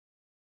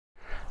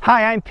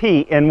Hi, I'm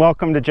Pete and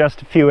welcome to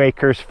Just a Few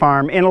Acres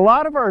Farm. In a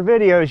lot of our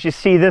videos you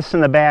see this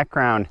in the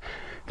background.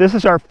 This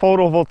is our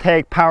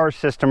photovoltaic power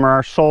system, or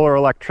our solar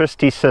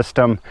electricity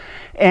system,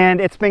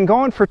 and it's been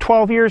going for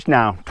 12 years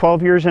now,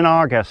 12 years in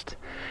August.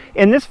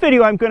 In this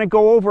video I'm going to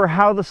go over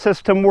how the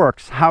system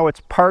works, how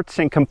its parts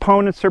and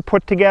components are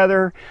put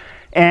together,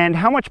 and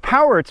how much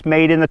power it's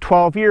made in the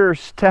 12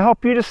 years to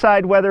help you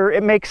decide whether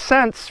it makes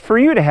sense for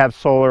you to have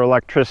solar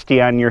electricity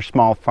on your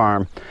small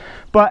farm.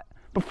 But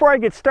before I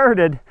get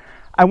started,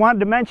 I wanted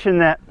to mention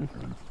that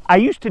I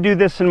used to do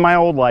this in my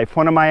old life.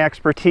 One of my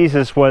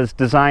expertises was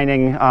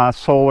designing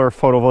solar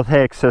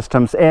photovoltaic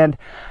systems, and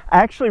I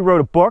actually wrote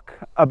a book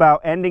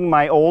about ending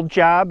my old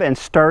job and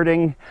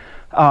starting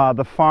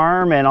the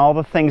farm and all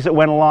the things that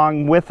went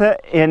along with it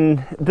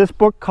in this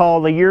book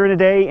called A Year and a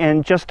Day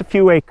and Just a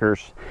Few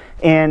Acres.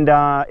 And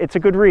it's a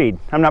good read.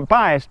 I'm not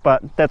biased,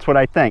 but that's what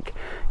I think.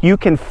 You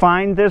can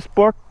find this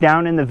book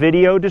down in the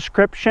video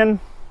description,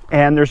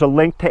 and there's a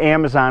link to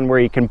Amazon where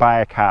you can buy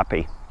a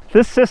copy.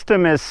 This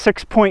system is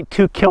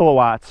 6.2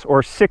 kilowatts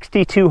or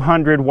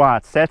 6,200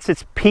 watts. That's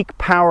its peak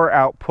power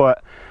output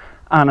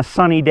on a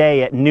sunny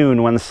day at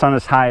noon when the sun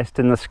is highest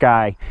in the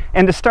sky.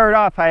 And to start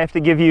off, I have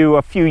to give you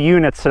a few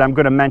units that I'm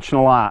going to mention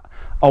a lot.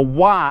 A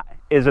watt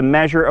is a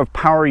measure of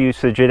power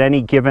usage at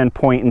any given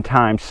point in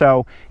time.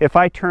 So if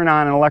I turn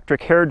on an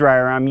electric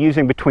hairdryer, I'm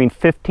using between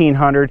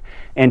 1,500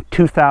 and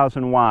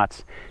 2,000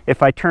 watts.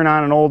 If I turn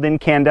on an old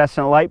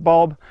incandescent light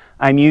bulb,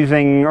 I'm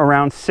using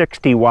around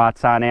 60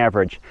 watts on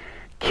average.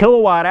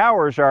 Kilowatt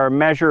hours are a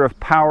measure of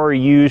power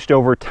used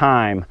over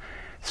time.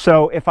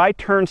 So if I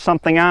turn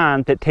something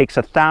on that takes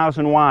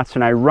 1,000 watts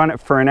and I run it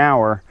for an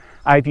hour,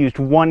 I've used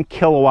 1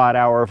 kilowatt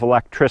hour of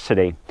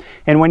electricity.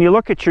 And when you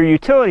look at your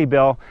utility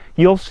bill,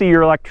 you'll see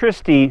your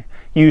electricity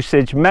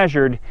usage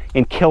measured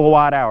in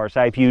kilowatt hours.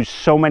 I've used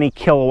so many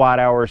kilowatt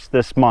hours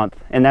this month,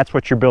 and that's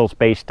what your bill's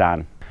based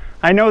on.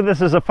 I know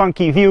this is a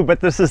funky view,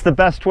 but this is the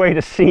best way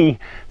to see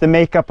the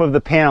makeup of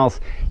the panels.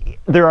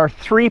 There are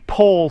 3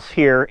 poles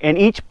here, and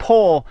each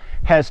pole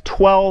has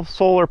 12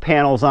 solar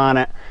panels on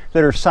it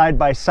that are side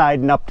by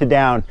side and up to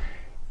down.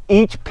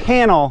 Each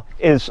panel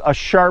is a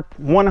sharp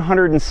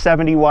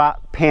 170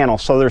 watt panel,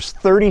 so there's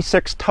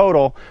 36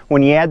 total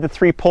when you add the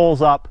 3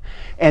 poles up,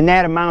 and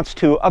that amounts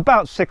to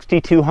about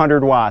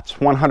 6,200 watts,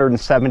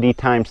 170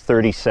 times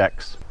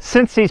 36.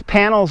 Since these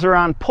panels are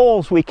on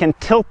poles, we can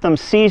tilt them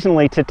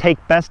seasonally to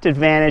take best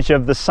advantage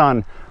of the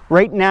sun.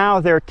 Right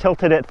now they're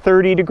tilted at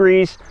 30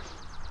 degrees.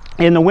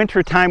 In the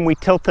winter time we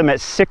tilt them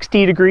at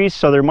 60 degrees,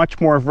 so they're much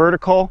more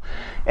vertical,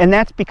 and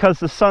that's because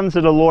the sun's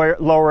at a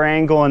lower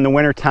angle in the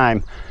winter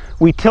time.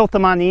 We tilt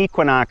them on the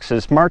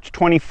equinoxes, March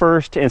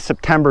 21st and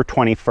September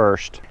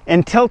 21st.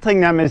 And tilting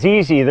them is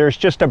easy. There's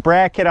just a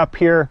bracket up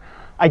here.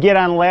 I get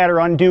on a ladder,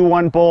 undo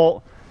one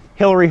bolt,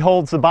 Hillary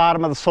holds the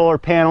bottom of the solar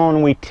panel,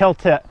 and we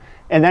tilt it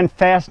and then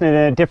fasten it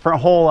in a different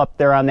hole up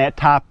there on that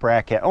top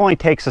bracket. It only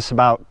takes us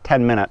about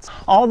 10 minutes.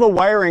 All the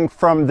wiring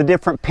from the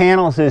different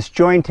panels is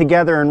joined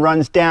together and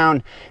runs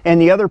down, and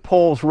the other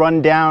poles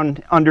run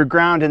down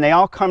underground, and they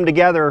all come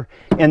together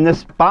in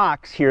this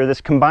box here,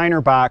 this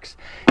combiner box,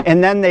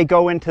 and then they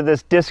go into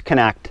this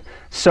disconnect.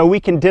 So we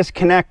can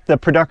disconnect the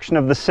production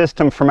of the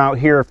system from out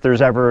here if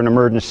there's ever an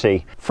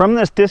emergency. From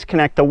this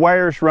disconnect, the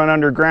wires run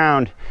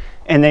underground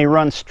and they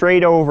run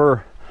straight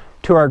over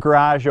to our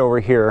garage over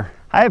here.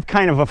 I have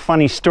kind of a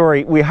funny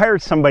story. We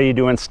hired somebody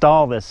to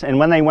install this, and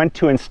when they went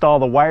to install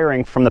the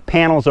wiring from the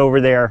panels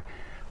over there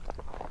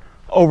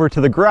over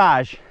to the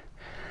garage,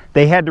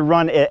 they had to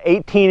run it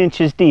 18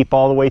 inches deep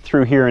all the way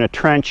through here in a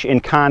trench in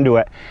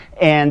conduit,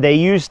 and they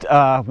used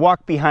a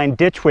walk-behind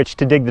ditch witch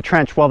to dig the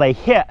trench. Well, they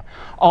hit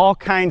all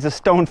kinds of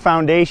stone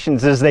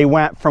foundations as they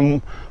went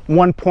from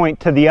one point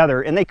to the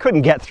other, and they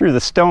couldn't get through the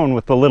stone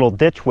with the little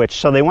ditch witch,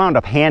 so they wound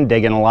up hand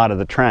digging a lot of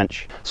the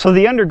trench. So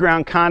the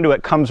underground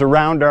conduit comes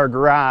around our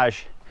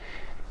garage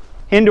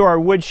into our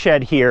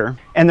woodshed here,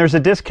 and there's a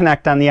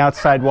disconnect on the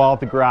outside wall of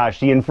the garage.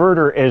 The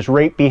inverter is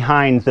right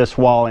behind this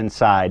wall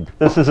inside.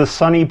 This is a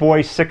Sunny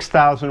Boy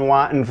 6,000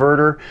 watt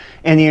inverter,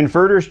 and the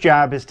inverter's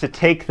job is to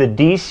take the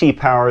DC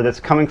power that's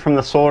coming from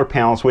the solar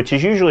panels, which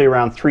is usually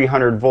around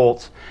 300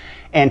 volts,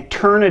 and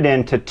turn it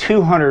into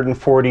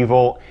 240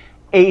 volt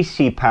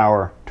AC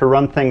power to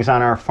run things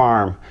on our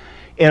farm.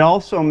 It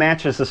also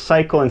matches the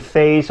cycle and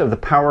phase of the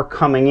power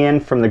coming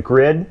in from the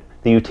grid,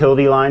 the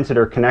utility lines that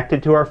are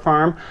connected to our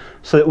farm,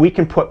 so that we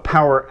can put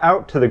power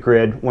out to the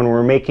grid when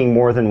we're making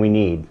more than we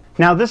need.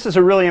 Now, this is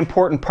a really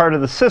important part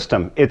of the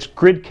system. It's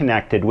grid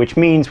connected, which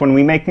means when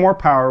we make more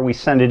power, we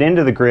send it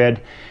into the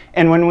grid,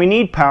 and when we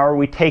need power,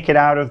 we take it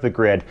out of the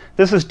grid.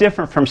 This is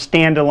different from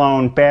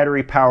standalone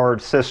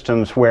battery-powered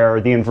systems where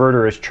the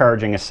inverter is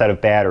charging a set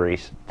of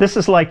batteries. This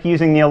is like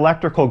using the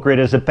electrical grid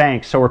as a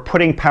bank, so we're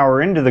putting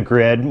power into the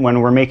grid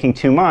when we're making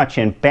too much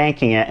and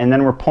banking it, and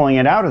then we're pulling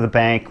it out of the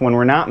bank when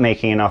we're not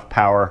making enough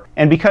power.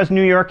 And because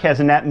New York has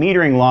a net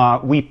metering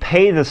law, we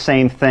pay the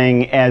same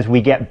thing as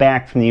we get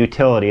back from the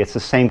utility. It's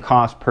the same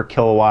cost per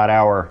kilowatt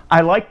hour.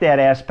 I like that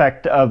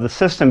aspect of the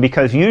system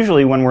because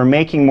usually when we're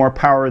making more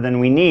power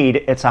than we need,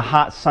 it's a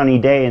hot sunny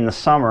day in the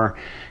summer,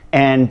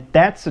 And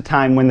that's the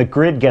time when the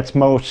grid gets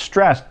most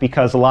stressed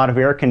because a lot of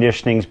air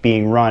conditioning is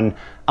being run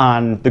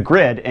on the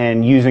grid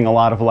and using a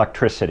lot of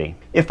electricity.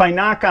 If I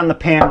knock on the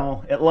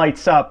panel, it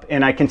lights up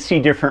and I can see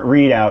different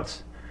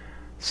readouts.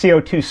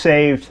 CO2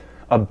 saved,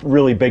 a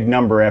really big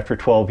number after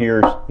 12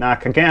 years.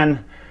 Knock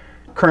again.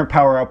 Current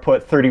power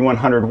output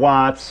 3100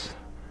 watts.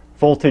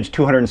 Voltage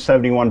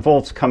 271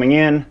 volts coming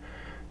in.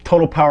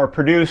 Total power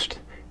produced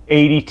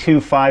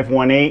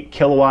 82,518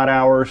 kilowatt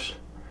hours.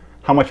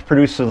 How much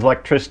produces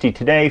electricity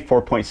today?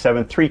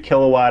 4.73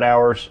 kilowatt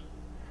hours.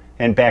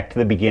 And back to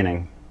the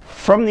beginning.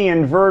 From the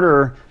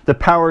inverter, the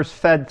power is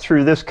fed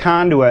through this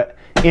conduit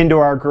into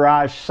our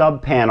garage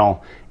sub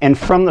panel, and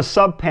from the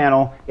sub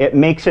panel it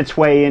makes its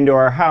way into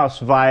our house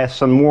via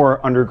some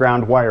more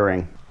underground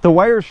wiring. The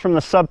wires from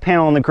the sub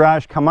panel in the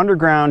garage come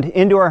underground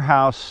into our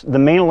house. The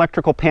main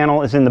electrical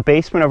panel is in the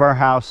basement of our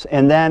house,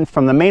 and then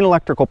from the main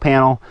electrical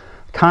panel,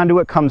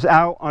 conduit comes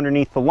out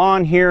underneath the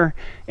lawn here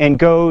and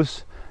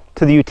goes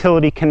to the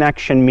utility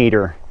connection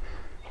meter.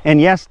 And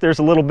yes, there's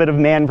a little bit of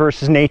man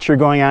versus nature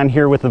going on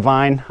here with the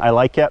vine. I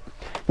like it.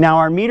 Now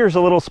our meter's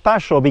a little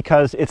special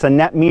because it's a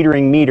net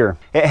metering meter.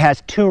 It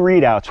has two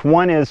readouts.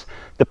 One is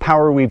the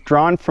power we've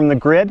drawn from the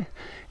grid,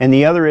 and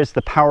the other is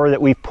the power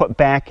that we've put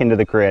back into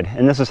the grid.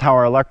 And this is how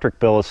our electric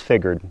bill is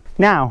figured.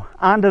 Now,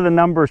 onto the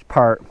numbers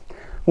part.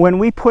 When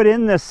we put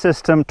in this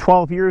system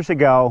 12 years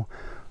ago,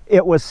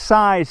 it was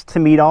sized to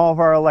meet all of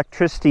our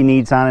electricity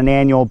needs on an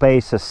annual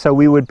basis. So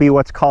we would be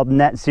what's called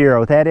net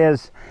zero. That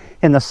is,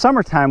 in the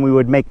summertime we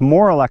would make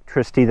more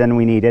electricity than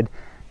we needed,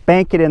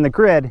 bank it in the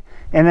grid,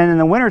 and then in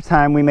the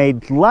wintertime we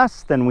made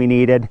less than we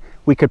needed.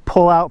 We could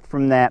pull out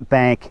from that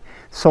bank.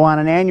 So on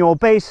an annual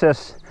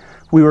basis,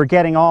 we were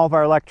getting all of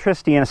our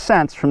electricity in a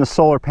sense from the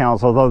solar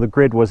panels, although the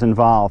grid was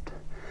involved.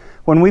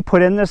 When we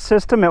put in this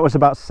system, it was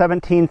about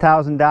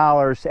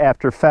 $17,000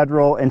 after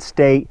federal and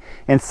state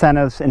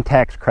incentives and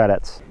tax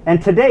credits.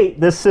 And to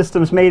date, this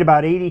system's made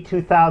about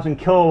 82,000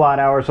 kilowatt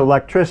hours of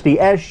electricity,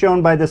 as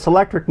shown by this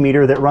electric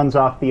meter that runs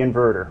off the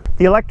inverter.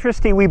 The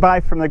electricity we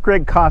buy from the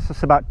grid costs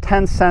us about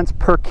 10 cents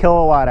per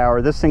kilowatt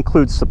hour. This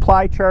includes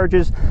supply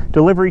charges,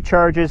 delivery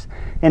charges,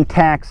 and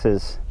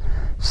taxes.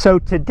 So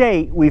to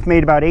date, we've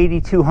made about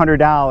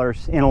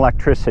 $8,200 in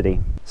electricity.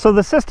 So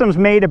the system's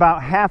made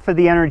about half of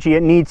the energy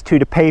it needs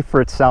to pay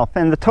for itself,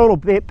 and the total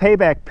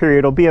payback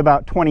period will be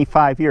about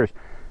 25 years.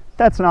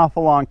 That's an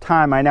awful long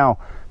time, I know,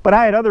 but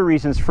I had other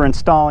reasons for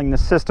installing the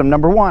system.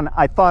 Number one,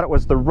 I thought it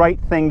was the right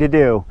thing to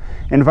do,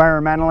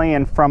 environmentally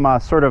and from a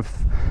sort of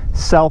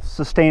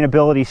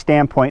self-sustainability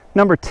standpoint.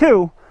 Number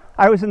two,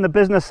 I was in the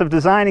business of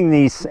designing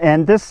these,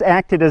 and this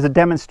acted as a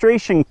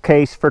demonstration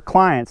case for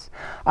clients.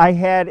 I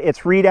had its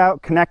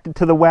readout connected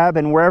to the web,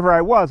 and wherever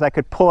I was, I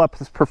could pull up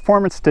its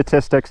performance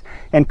statistics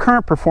and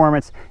current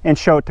performance and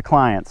show it to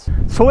clients.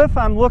 So if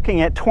I'm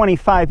looking at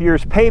 25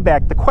 years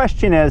payback, the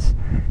question is,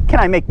 can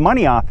I make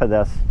money off of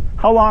this?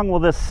 How long will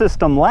this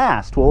system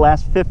last? Will it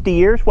last 50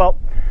 years? Well,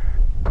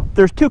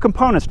 there's two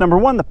components. Number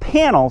one, the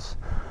panels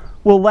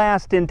will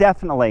last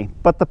indefinitely,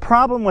 but the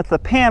problem with the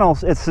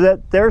panels is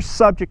that they're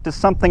subject to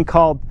something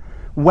called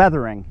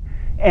weathering,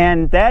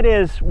 and that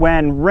is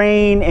when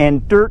rain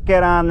and dirt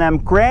get on them,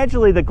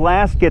 gradually the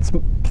glass gets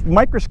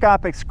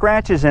microscopic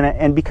scratches in it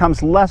and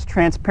becomes less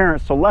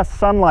transparent, so less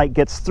sunlight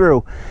gets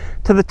through,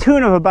 to the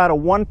tune of about a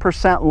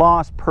 1%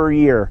 loss per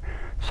year.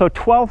 So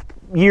 12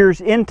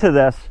 years into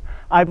this,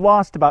 I've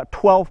lost about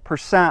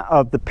 12%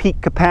 of the peak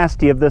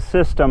capacity of this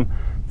system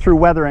through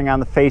weathering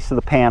on the face of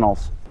the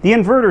panels. The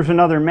inverter is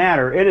another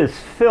matter. It is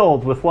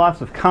filled with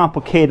lots of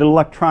complicated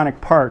electronic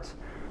parts.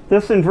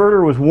 This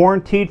inverter was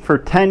warranted for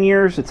 10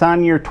 years. It's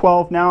on year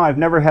 12 now. I've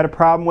never had a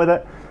problem with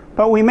it,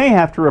 but we may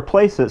have to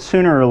replace it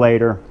sooner or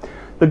later.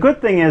 The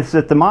good thing is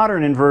that the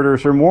modern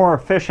inverters are more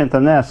efficient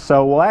than this,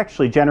 so we'll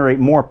actually generate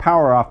more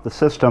power off the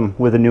system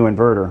with a new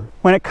inverter.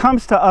 When it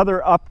comes to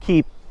other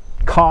upkeep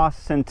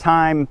costs and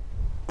time,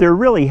 there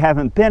really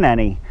haven't been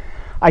any.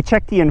 I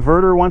check the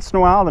inverter once in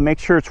a while to make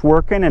sure it's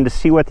working and to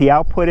see what the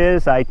output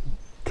is. I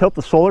tilt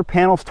the solar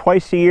panels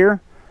twice a year.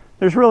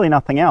 There's really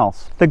nothing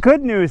else. The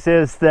good news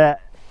is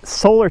that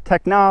solar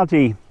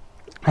technology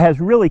has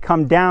really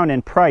come down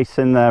in price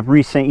in the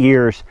recent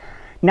years.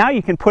 Now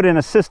you can put in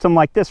a system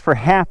like this for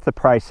half the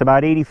price,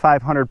 about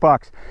 8,500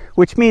 bucks,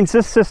 which means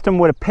this system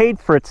would have paid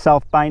for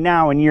itself by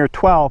now in year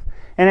 12,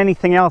 and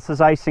anything else is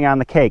icing on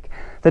the cake.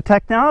 The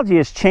technology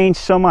has changed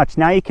so much.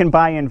 Now you can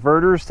buy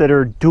inverters that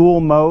are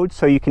dual mode,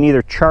 so you can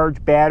either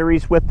charge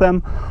batteries with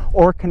them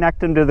or connect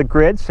them to the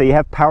grid, so you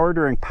have power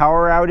during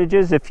power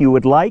outages if you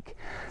would like.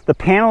 The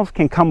panels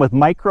can come with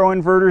micro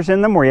inverters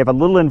in them, where you have a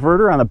little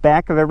inverter on the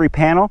back of every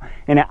panel,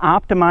 and it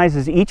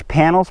optimizes each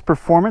panel's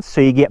performance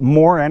so you get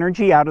more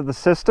energy out of the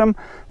system.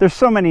 There's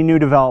so many new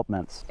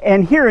developments.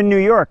 And here in New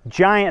York,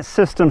 giant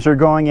systems are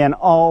going in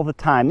all the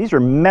time. These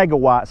are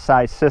megawatt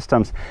sized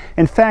systems.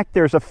 In fact,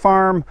 there's a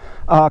farm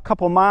a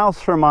couple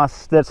miles from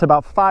us that's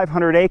about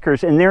 500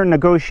 acres, and they're in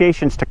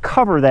negotiations to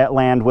cover that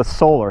land with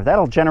solar.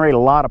 That'll generate a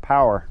lot of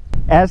power.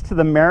 As to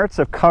the merits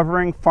of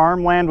covering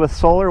farmland with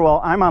solar,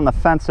 well, I'm on the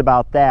fence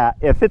about that.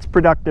 If it's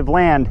productive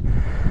land,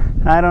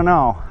 I don't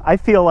know. I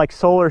feel like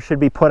solar should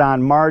be put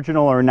on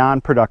marginal or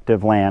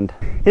non-productive land.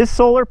 Is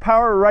solar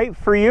power right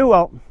for you?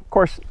 Well, of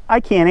course,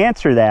 I can't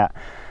answer that.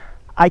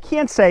 I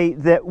can say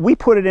that we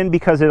put it in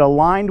because it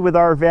aligned with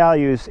our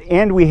values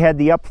and we had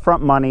the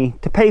upfront money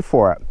to pay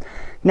for it.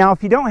 Now,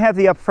 if you don't have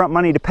the upfront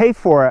money to pay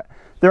for it,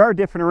 there are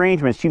different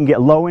arrangements. You can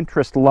get low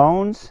interest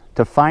loans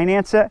to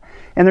finance it,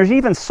 and there's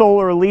even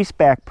solar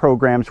leaseback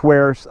programs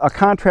where a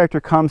contractor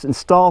comes,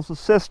 installs the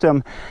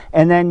system,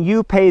 and then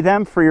you pay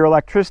them for your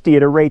electricity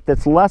at a rate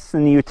that's less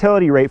than the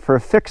utility rate for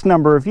a fixed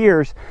number of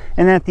years,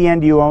 and then at the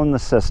end you own the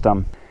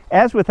system.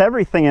 As with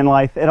everything in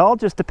life, it all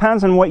just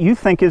depends on what you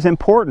think is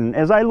important.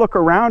 As I look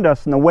around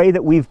us and the way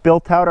that we've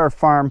built out our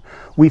farm,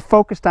 we've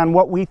focused on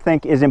what we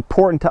think is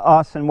important to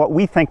us and what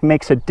we think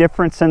makes a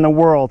difference in the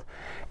world,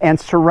 and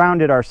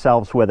surrounded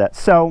ourselves with it.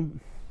 So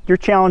your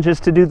challenge is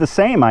to do the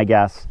same, I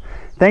guess.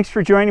 Thanks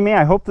for joining me.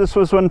 I hope this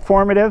was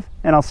informative,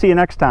 and I'll see you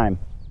next time.